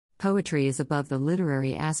Poetry is above the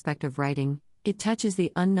literary aspect of writing, it touches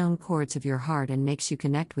the unknown chords of your heart and makes you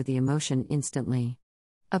connect with the emotion instantly.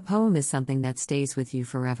 A poem is something that stays with you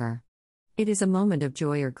forever. It is a moment of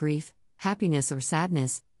joy or grief, happiness or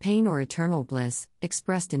sadness, pain or eternal bliss,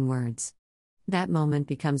 expressed in words. That moment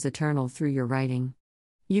becomes eternal through your writing.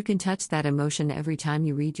 You can touch that emotion every time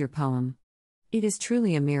you read your poem. It is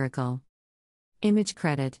truly a miracle. Image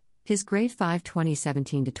credit, His Grade 5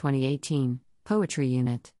 2017-2018, Poetry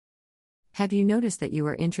Unit. Have you noticed that you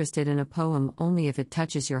are interested in a poem only if it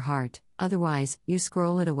touches your heart, otherwise, you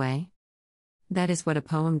scroll it away? That is what a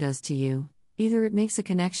poem does to you, either it makes a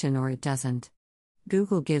connection or it doesn't.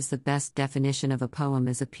 Google gives the best definition of a poem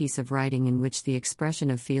as a piece of writing in which the expression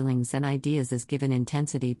of feelings and ideas is given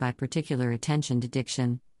intensity by particular attention to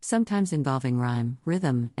diction, sometimes involving rhyme,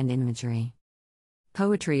 rhythm, and imagery.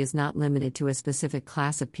 Poetry is not limited to a specific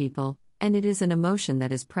class of people, and it is an emotion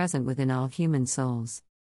that is present within all human souls.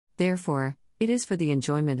 Therefore, it is for the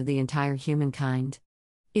enjoyment of the entire humankind.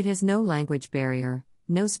 It has no language barrier,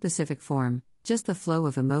 no specific form, just the flow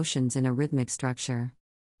of emotions in a rhythmic structure.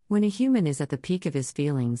 When a human is at the peak of his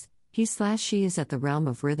feelings, he/she is at the realm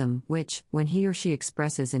of rhythm, which, when he or she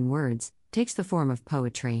expresses in words, takes the form of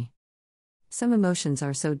poetry. Some emotions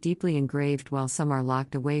are so deeply engraved while some are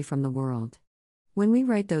locked away from the world. When we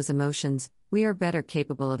write those emotions, we are better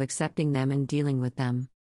capable of accepting them and dealing with them.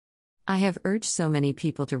 I have urged so many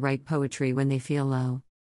people to write poetry when they feel low.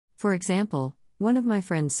 For example, one of my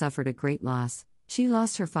friends suffered a great loss. She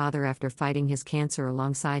lost her father after fighting his cancer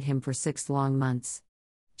alongside him for 6 long months.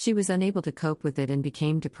 She was unable to cope with it and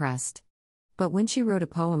became depressed. But when she wrote a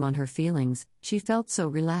poem on her feelings, she felt so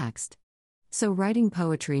relaxed. So writing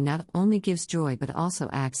poetry not only gives joy but also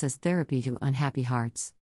acts as therapy to unhappy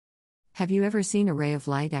hearts. Have you ever seen a ray of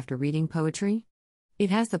light after reading poetry? It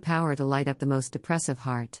has the power to light up the most depressive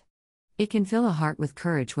heart. It can fill a heart with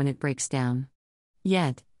courage when it breaks down.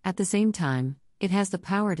 Yet, at the same time, it has the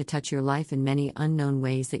power to touch your life in many unknown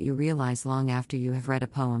ways that you realize long after you have read a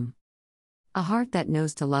poem. A heart that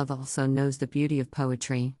knows to love also knows the beauty of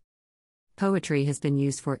poetry. Poetry has been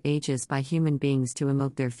used for ages by human beings to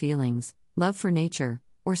emote their feelings, love for nature,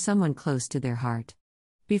 or someone close to their heart.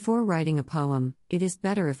 Before writing a poem, it is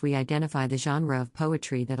better if we identify the genre of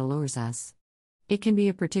poetry that allures us. It can be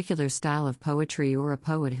a particular style of poetry or a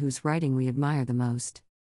poet whose writing we admire the most.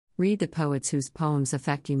 Read the poets whose poems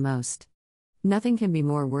affect you most. Nothing can be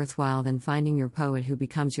more worthwhile than finding your poet who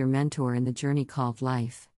becomes your mentor in the journey called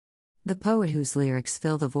life. The poet whose lyrics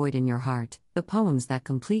fill the void in your heart, the poems that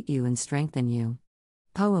complete you and strengthen you.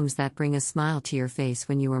 Poems that bring a smile to your face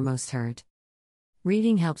when you are most hurt.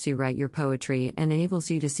 Reading helps you write your poetry and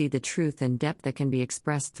enables you to see the truth and depth that can be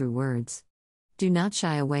expressed through words. Do not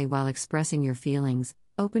shy away while expressing your feelings,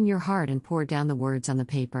 open your heart and pour down the words on the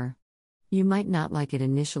paper. You might not like it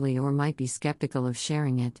initially or might be skeptical of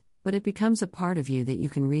sharing it, but it becomes a part of you that you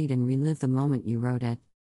can read and relive the moment you wrote it.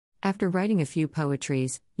 After writing a few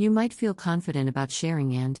poetries, you might feel confident about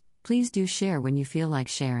sharing and, please do share when you feel like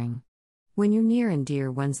sharing. When you're near and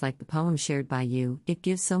dear ones like the poem shared by you, it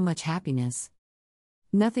gives so much happiness.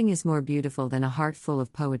 Nothing is more beautiful than a heart full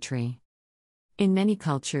of poetry. In many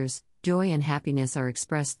cultures, joy and happiness are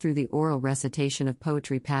expressed through the oral recitation of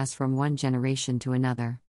poetry passed from one generation to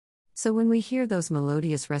another. So when we hear those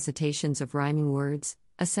melodious recitations of rhyming words,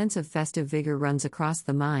 a sense of festive vigor runs across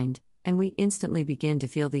the mind, and we instantly begin to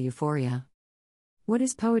feel the euphoria. What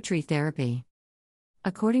is poetry therapy?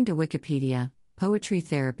 According to Wikipedia, poetry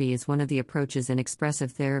therapy is one of the approaches in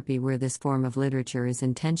expressive therapy where this form of literature is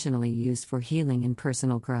intentionally used for healing and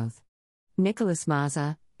personal growth. Nicholas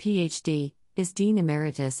Mazza, Ph.D., is Dean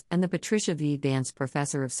Emeritus and the Patricia V. Vance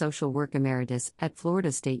Professor of Social Work Emeritus at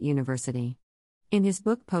Florida State University. In his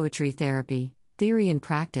book Poetry Therapy, Theory and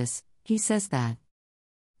Practice, he says that,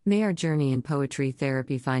 "May our journey in poetry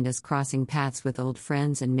therapy find us crossing paths with old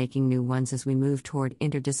friends and making new ones as we move toward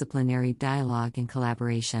interdisciplinary dialogue and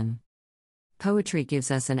collaboration. Poetry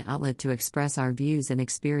gives us an outlet to express our views and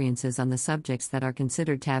experiences on the subjects that are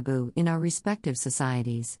considered taboo in our respective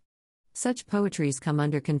societies. Such poetries come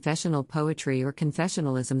under confessional poetry or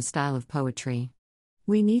confessionalism style of poetry.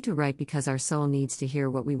 We need to write because our soul needs to hear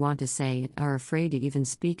what we want to say and are afraid to even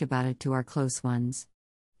speak about it to our close ones.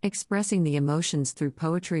 Expressing the emotions through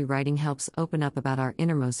poetry writing helps open up about our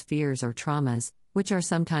innermost fears or traumas, which are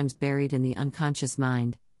sometimes buried in the unconscious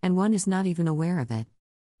mind, and one is not even aware of it.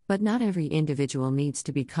 But not every individual needs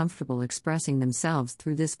to be comfortable expressing themselves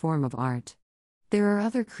through this form of art. There are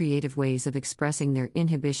other creative ways of expressing their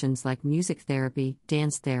inhibitions like music therapy,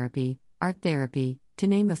 dance therapy, art therapy, to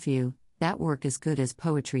name a few, that work as good as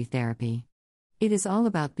poetry therapy. It is all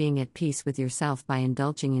about being at peace with yourself by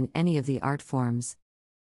indulging in any of the art forms.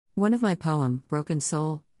 One of my poem, Broken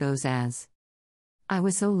Soul, goes as: I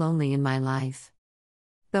was so lonely in my life.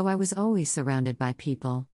 Though I was always surrounded by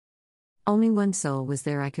people. Only one soul was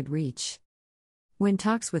there I could reach. When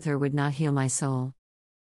talks with her would not heal my soul.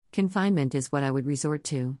 Confinement is what I would resort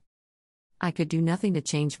to. I could do nothing to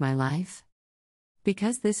change my life.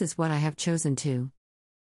 Because this is what I have chosen to.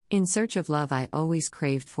 In search of love I always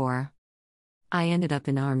craved for. I ended up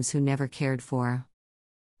in arms who never cared for.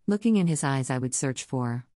 Looking in his eyes I would search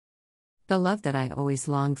for the love that I always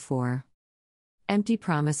longed for. Empty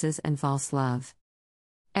promises and false love.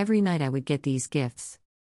 Every night I would get these gifts.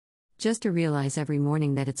 Just to realize every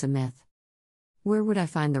morning that it's a myth. Where would I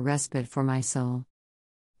find the respite for my soul?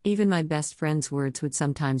 Even my best friend's words would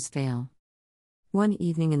sometimes fail. One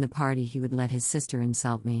evening in the party he would let his sister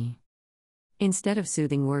insult me. Instead of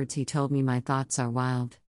soothing words he told me my thoughts are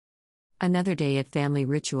wild. Another day at family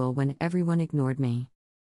ritual when everyone ignored me.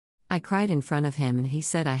 I cried in front of him and he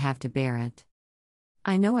said I have to bear it.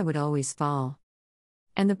 I know I would always fall.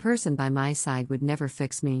 And the person by my side would never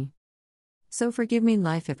fix me. So forgive me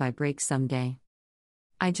life if I break someday.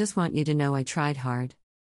 I just want you to know I tried hard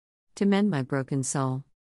to mend my broken soul.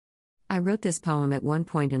 I wrote this poem at one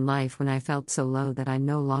point in life when I felt so low that I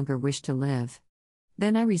no longer wished to live.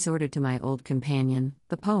 Then I resorted to my old companion,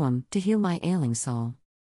 the poem, to heal my ailing soul.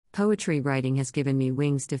 Poetry writing has given me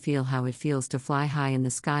wings to feel how it feels to fly high in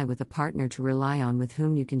the sky with a partner to rely on with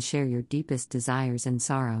whom you can share your deepest desires and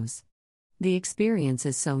sorrows. The experience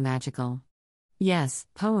is so magical. Yes,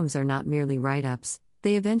 poems are not merely write-ups,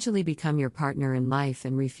 they eventually become your partner in life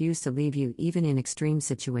and refuse to leave you even in extreme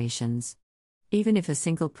situations. Even if a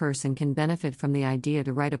single person can benefit from the idea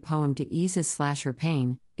to write a poem to ease his/her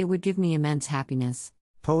pain, it would give me immense happiness.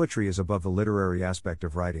 Poetry is above the literary aspect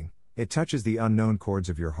of writing. It touches the unknown chords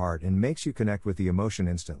of your heart and makes you connect with the emotion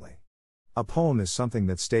instantly. A poem is something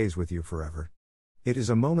that stays with you forever. It is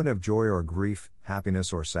a moment of joy or grief,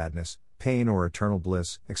 happiness or sadness, pain or eternal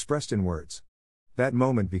bliss, expressed in words. That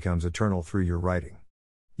moment becomes eternal through your writing.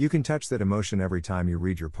 You can touch that emotion every time you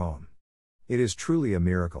read your poem. It is truly a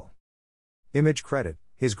miracle. Image credit,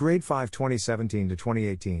 his Grade 5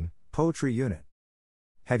 2017-2018, Poetry Unit.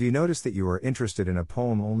 Have you noticed that you are interested in a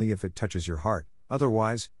poem only if it touches your heart,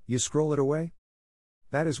 otherwise, you scroll it away?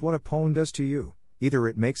 That is what a poem does to you, either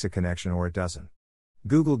it makes a connection or it doesn't.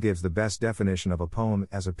 Google gives the best definition of a poem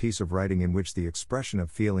as a piece of writing in which the expression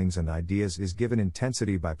of feelings and ideas is given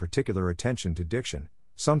intensity by particular attention to diction,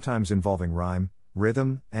 sometimes involving rhyme,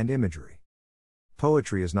 rhythm, and imagery.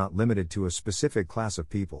 Poetry is not limited to a specific class of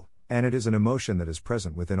people, and it is an emotion that is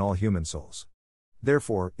present within all human souls.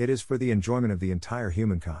 Therefore, it is for the enjoyment of the entire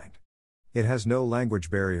humankind. It has no language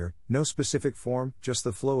barrier, no specific form, just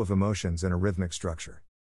the flow of emotions in a rhythmic structure.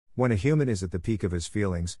 When a human is at the peak of his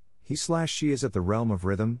feelings, he/she is at the realm of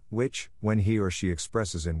rhythm, which, when he or she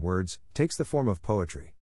expresses in words, takes the form of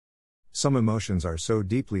poetry. Some emotions are so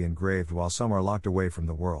deeply engraved while some are locked away from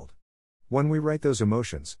the world. When we write those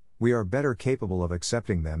emotions, we are better capable of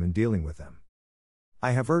accepting them and dealing with them.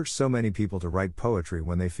 I have urged so many people to write poetry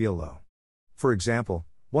when they feel low. For example,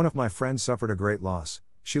 one of my friends suffered a great loss.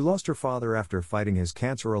 She lost her father after fighting his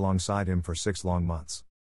cancer alongside him for 6 long months.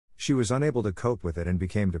 She was unable to cope with it and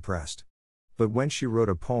became depressed. But when she wrote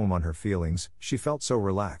a poem on her feelings, she felt so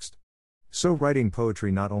relaxed. So writing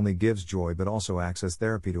poetry not only gives joy but also acts as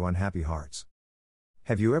therapy to unhappy hearts.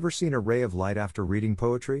 Have you ever seen a ray of light after reading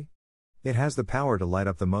poetry? It has the power to light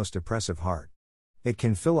up the most depressive heart. It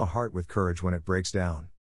can fill a heart with courage when it breaks down.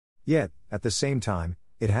 Yet, at the same time,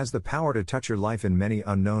 it has the power to touch your life in many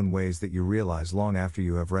unknown ways that you realize long after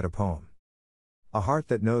you have read a poem. A heart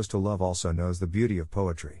that knows to love also knows the beauty of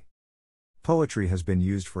poetry. Poetry has been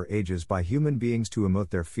used for ages by human beings to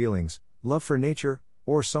emote their feelings, love for nature,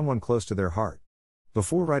 or someone close to their heart.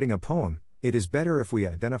 Before writing a poem, it is better if we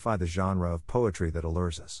identify the genre of poetry that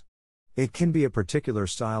allures us. It can be a particular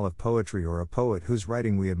style of poetry or a poet whose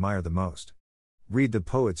writing we admire the most. Read the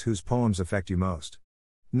poets whose poems affect you most.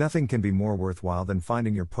 Nothing can be more worthwhile than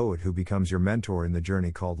finding your poet who becomes your mentor in the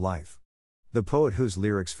journey called life. The poet whose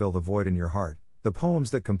lyrics fill the void in your heart, the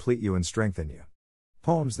poems that complete you and strengthen you.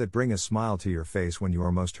 Poems that bring a smile to your face when you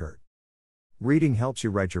are most hurt. Reading helps you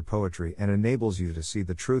write your poetry and enables you to see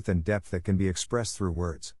the truth and depth that can be expressed through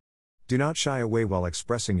words. Do not shy away while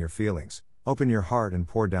expressing your feelings, open your heart and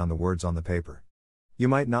pour down the words on the paper. You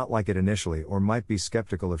might not like it initially or might be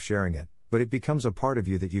skeptical of sharing it, but it becomes a part of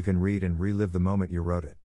you that you can read and relive the moment you wrote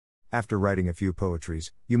it. After writing a few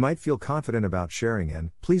poetries, you might feel confident about sharing,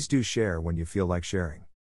 and please do share when you feel like sharing.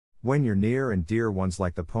 When your near and dear ones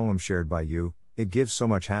like the poem shared by you, it gives so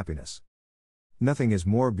much happiness. Nothing is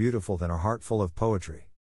more beautiful than a heart full of poetry.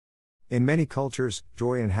 In many cultures,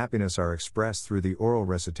 joy and happiness are expressed through the oral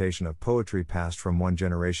recitation of poetry passed from one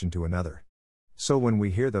generation to another. So when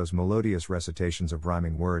we hear those melodious recitations of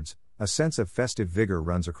rhyming words, a sense of festive vigor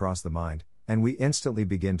runs across the mind, and we instantly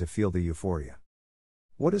begin to feel the euphoria.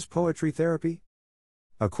 What is poetry therapy?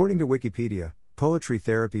 According to Wikipedia, poetry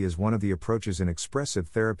therapy is one of the approaches in expressive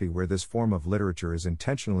therapy where this form of literature is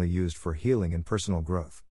intentionally used for healing and personal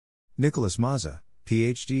growth. Nicholas Mazza,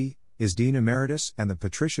 Ph.D., is Dean Emeritus and the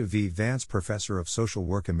Patricia V. Vance Professor of Social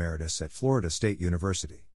Work Emeritus at Florida State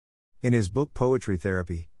University. In his book Poetry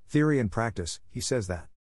Therapy, Theory and Practice, he says that,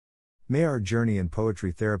 "May our journey in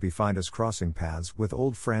poetry therapy find us crossing paths with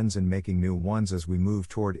old friends and making new ones as we move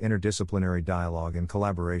toward interdisciplinary dialogue and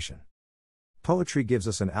collaboration. Poetry gives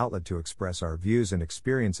us an outlet to express our views and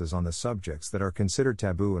experiences on the subjects that are considered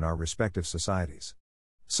taboo in our respective societies.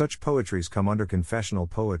 Such poetries come under confessional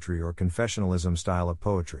poetry or confessionalism style of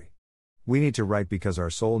poetry. We need to write because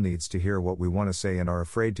our soul needs to hear what we want to say and are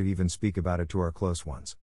afraid to even speak about it to our close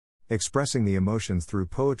ones. Expressing the emotions through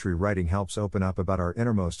poetry writing helps open up about our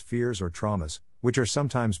innermost fears or traumas, which are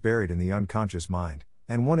sometimes buried in the unconscious mind,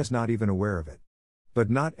 and one is not even aware of it.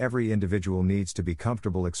 But not every individual needs to be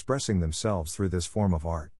comfortable expressing themselves through this form of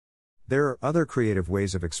art. There are other creative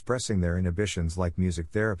ways of expressing their inhibitions like music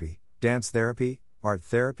therapy, dance therapy, art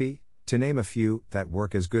therapy, to name a few, that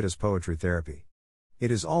work as good as poetry therapy. It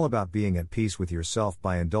is all about being at peace with yourself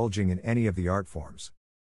by indulging in any of the art forms.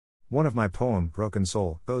 One of my poem, Broken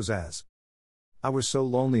Soul, goes as, I was so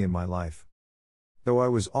lonely in my life. Though I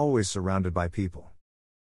was always surrounded by people.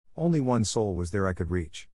 Only one soul was there I could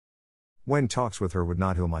reach. When talks with her would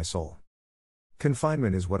not heal my soul.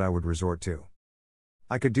 Confinement is what I would resort to.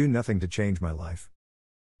 I could do nothing to change my life.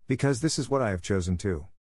 Because this is what I have chosen to.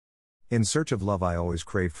 In search of love I always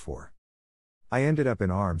craved for. I ended up in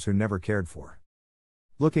arms who never cared for.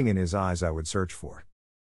 Looking in his eyes I would search for.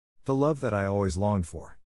 The love that I always longed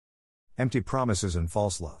for. Empty promises and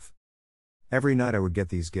false love. Every night I would get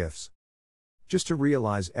these gifts. Just to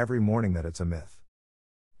realize every morning that it's a myth.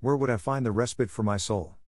 Where would I find the respite for my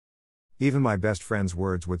soul? Even my best friend's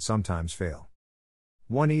words would sometimes fail.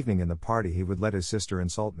 One evening in the party he would let his sister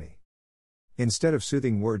insult me. Instead of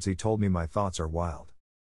soothing words he told me my thoughts are wild.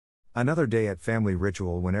 Another day at family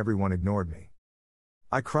ritual when everyone ignored me.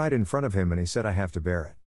 I cried in front of him and he said I have to bear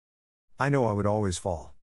it. I know I would always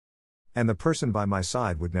fall. And the person by my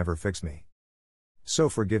side would never fix me. So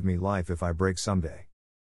forgive me life if I break someday.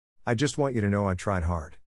 I just want you to know I tried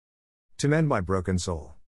hard. To mend my broken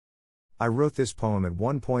soul. I wrote this poem at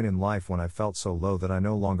one point in life when I felt so low that I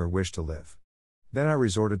no longer wished to live. Then I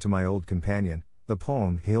resorted to my old companion, the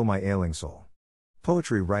poem Heal My Ailing Soul.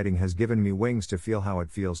 Poetry writing has given me wings to feel how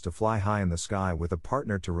it feels to fly high in the sky with a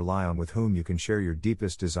partner to rely on with whom you can share your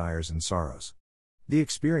deepest desires and sorrows. The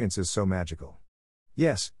experience is so magical.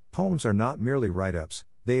 Yes, poems are not merely write-ups,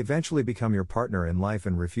 they eventually become your partner in life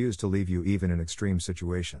and refuse to leave you even in extreme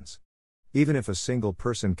situations. Even if a single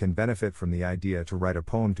person can benefit from the idea to write a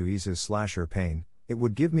poem to ease his/her pain, it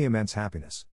would give me immense happiness.